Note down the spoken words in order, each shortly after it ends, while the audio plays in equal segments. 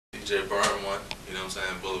DJ Burn one, you know what I'm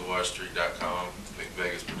saying? BoulevardStreet.com, Mick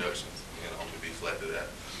Vegas Productions, and homie B flat to that.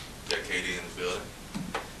 Got KD in the building.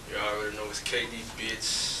 You already know it's KD,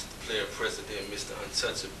 bitch. Player president, Mr.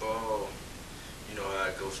 Untouchable. You know how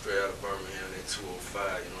I go straight out of Birmingham at 205,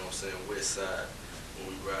 you know what I'm saying? West side,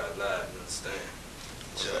 when we ride live, you understand?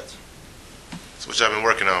 Church. So what y'all been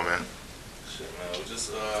working on, man? Shit, man, we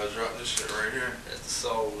just dropped this shit right here. That's the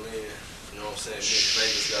soul in. You know what I'm saying? Mick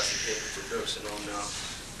Vegas got some heavy production on there.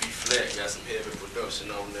 B Flat got some heavy production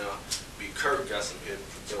on there. B Kirk got some heavy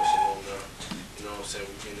production on there. You know what I'm saying?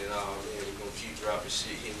 We getting it all in. We're gonna keep dropping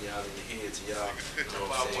shit, hitting y'all in the head to y'all. You know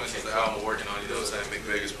what I'm saying? 5 points is the album we're working on, you know what I'm saying? Mick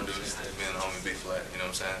Vegas produced, me and the homie B Flat, you know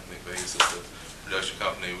what I'm saying? Mick Vegas is the production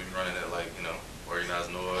company. We running it like, you know, organized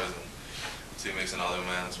noise and C-Mix and all that,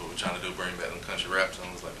 man. That's what we're trying to do, bring back them country rap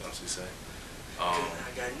songs like MC say. I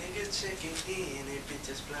got niggas checking in and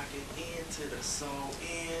bitches blocking into the soul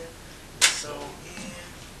in, the soul in.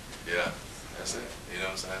 Yeah, that's it. You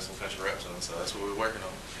know what I'm saying? Some country rap songs, so that's what we're working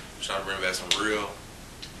on. We're trying to bring back some real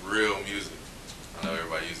music. I know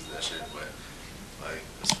everybody uses that shit, but like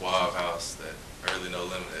the Suave House, that early No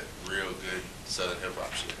Limit, that real good Southern hip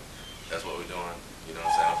hop shit. That's what we're doing. You know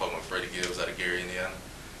what I'm saying? I'm fucking with Freddie Gibbs out of Gary, Indiana.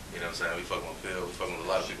 You know what I'm saying? We fucking with Phil. We fucking with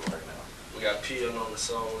a lot of people right now. We got Peel on the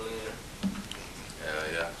soul in.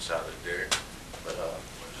 Yeah. Shout out to Derek. But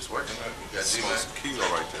just working, man. We got Gmane. Some kilo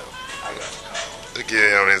right there. I got it. Look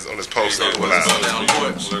at on his post up. Sunday on the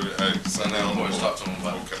porch. Hey, Sunday on the porch. Talk to him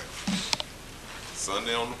about it. Okay.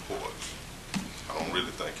 Sunday on the porch. I don't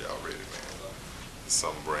really think y'all ready, man. It's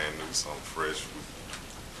something brand new, something fresh.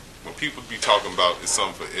 When people be talking about it's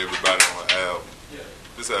something for everybody on the album,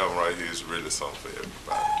 this album right here is really something for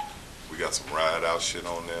everybody. We got some ride out shit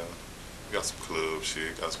on there. We got some club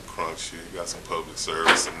shit, got some crunk shit, got some public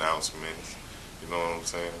service announcements. You know what I'm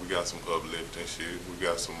saying? We got some uplifting shit. We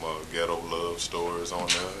got some ghetto love stories on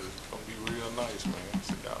there. It's gonna be real nice, man.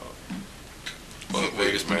 So y'all. Mick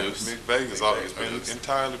Vegas man. produced. Mick Vegas,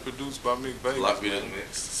 entirely produced by Mick Vegas. Block beat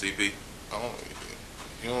mix, CP.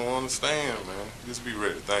 You don't understand, man. Just be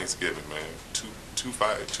ready. Thanksgiving, man.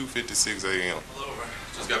 2:56 a.m. Hello, man.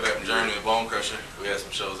 Just got back from Germany with Bone Crusher. We had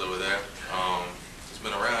some shows over there. Just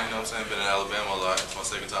been around, you know what I'm saying? Been in Alabama a lot. It's my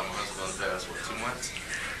second time in Huntsville in the past, 2 months?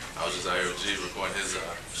 I was just out here with G recording his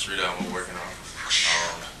street album we're working on.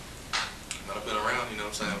 But I've been around, you know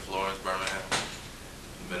what I'm saying? Florence, Birmingham.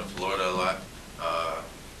 Been in Florida a lot.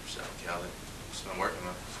 Shout out Cali. Just been working,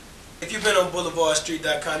 man. If you've been on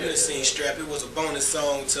BoulevardStreet.com, you've seen Strap. It was a bonus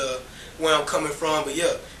song to where I'm coming from, but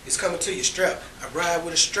yeah, it's coming to you, Strap. I ride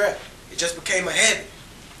with a strap. It just became a habit.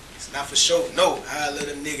 It's not for show, no. I let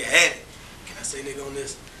a nigga have it. Can I say nigga on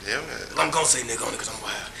this? Yeah, man. I'm gonna say nigga on it because I'm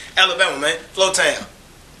wild. Alabama, man. Flowtown.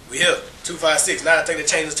 We here. 256. Now I think they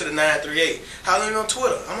changed us to the 938. Holler me on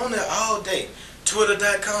Twitter. I'm on there all day.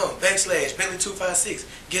 Twitter.com/Bentley 256.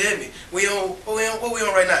 Get at me. We on what we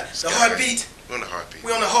on right now? The Heartbeat. We're on the Heartbeat.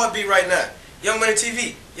 We on the Heartbeat right now. Young Money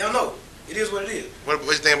TV. Y'all know. It is what it is. What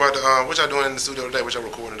you think about the what y'all doing in the studio today? What y'all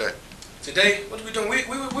recording today? Today, what we doing? We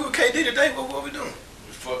with KD today. What we doing?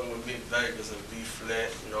 We fucking with Mick Vegas and B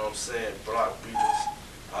Flat, you know what I'm saying? Block beaters.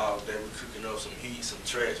 All day we cooking up some heat, some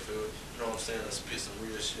trash food. You know what I'm saying? Let's spit some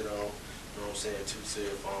real shit on. You know what I'm saying? 2 cell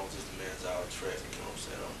phones, just the man's all traffic. You know what I'm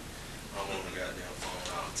saying? I'm on the goddamn phone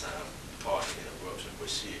all the time. Parking interruption, but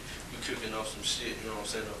shit, we cooking up some shit. You know what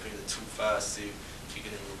I'm saying? Up in the 256,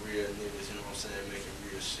 kicking in with real niggas. You know what I'm saying? Making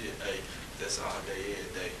real shit. Hey, that's all day,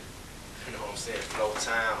 every day. You know what I'm saying?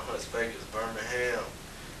 Flowtown, Hunts Vegas, Birmingham.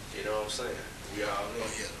 You know what I'm saying? We all in.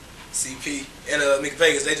 Oh, yeah. CP and Mick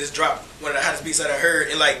Vegas, they just dropped one of the hottest beats that I heard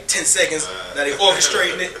in like 10 seconds. Now they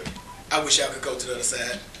orchestrating it. I wish y'all could go to the other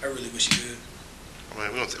side. I really wish you could. I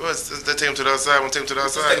mean, let's take him to the other side. Want to take him to the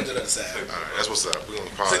other side? Let's take him to the other side. All right, that's what's up. We're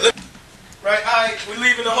gonna pause. Right, all right, we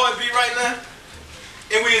leaving the Heartbeat right now,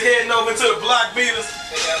 and we is heading over to the Block Beaters.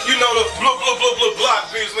 You know the blue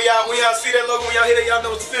Block Beaters. When y'all see that logo, when y'all hear that, y'all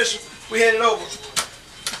know it's official. We heading over.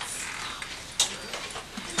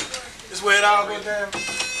 This is where it all goes down.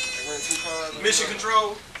 Mission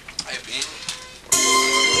control. I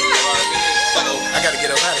gotta get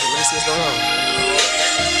up out of here. Let me see what's going on.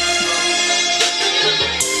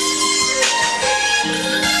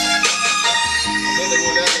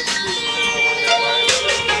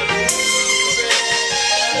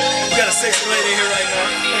 We got a sexy lady in here right now.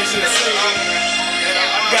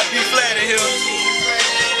 We got B Flat in here.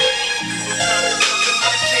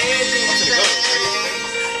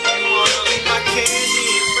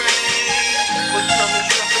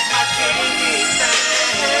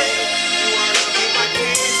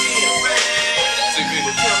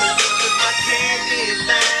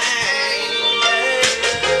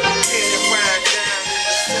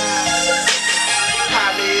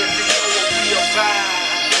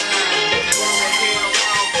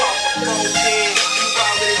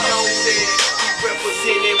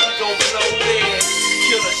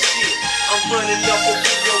 running up on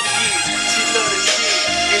your bitch. She love the shit,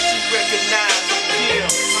 and she recognize I'm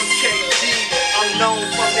Kim. I'm KD, I'm known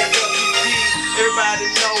from that LPB.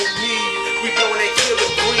 Everybody know me, we blowin' that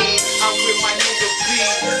killer green. I'm with my nigga B,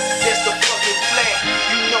 that's the fucking flat.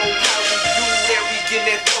 You know how we do that, we get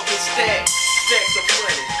that fucking stacks of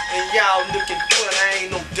money. And y'all looking fun, I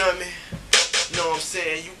ain't no dummy. Know what I'm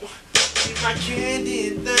saying? You be my candy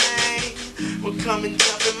thing. Well, come and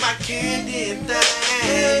jump in my candy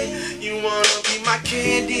thing. You wanna be my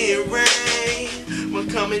candy rain? Well,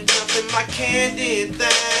 come and jump in my candy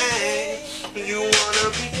thing. You wanna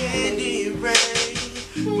be candy rain?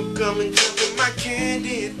 Well, come and jump in my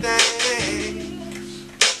candy thing.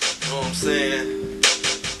 Know what I'm saying?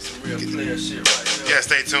 Some real player shit right there. Yeah,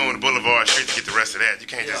 stay tuned to Boulevard Street to get the rest of that. You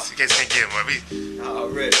can't just can't get them.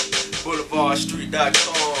 Already.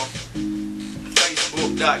 BoulevardStreet.com,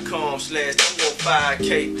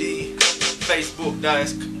 Facebook.com/205KD,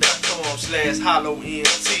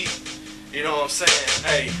 Facebook.com/HollowNT. You know what I'm saying?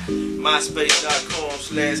 Hey,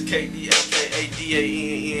 MySpace.com/KD,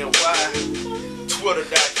 AKADANNY,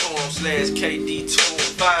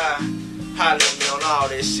 Twitter.com/KD205. Holler at me on all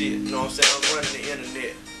that shit. You know what I'm saying? I'm running the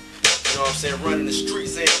internet. You know what I'm saying? Running the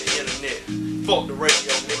streets and the internet. Fuck the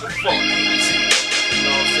radio, nigga. Fuck the ET. You know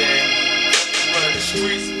what I'm saying? Running the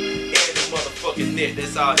streets and the motherfucking net.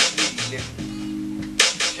 That's all you need, nigga.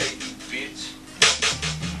 KD, bitch.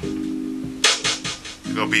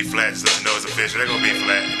 They're gonna be flat, just let you know it's official. They're gonna be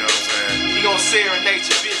flat, you know what I'm saying? He gonna serenade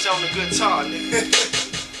your bitch on the guitar, nigga.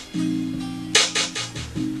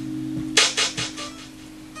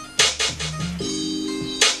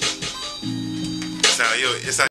 It's how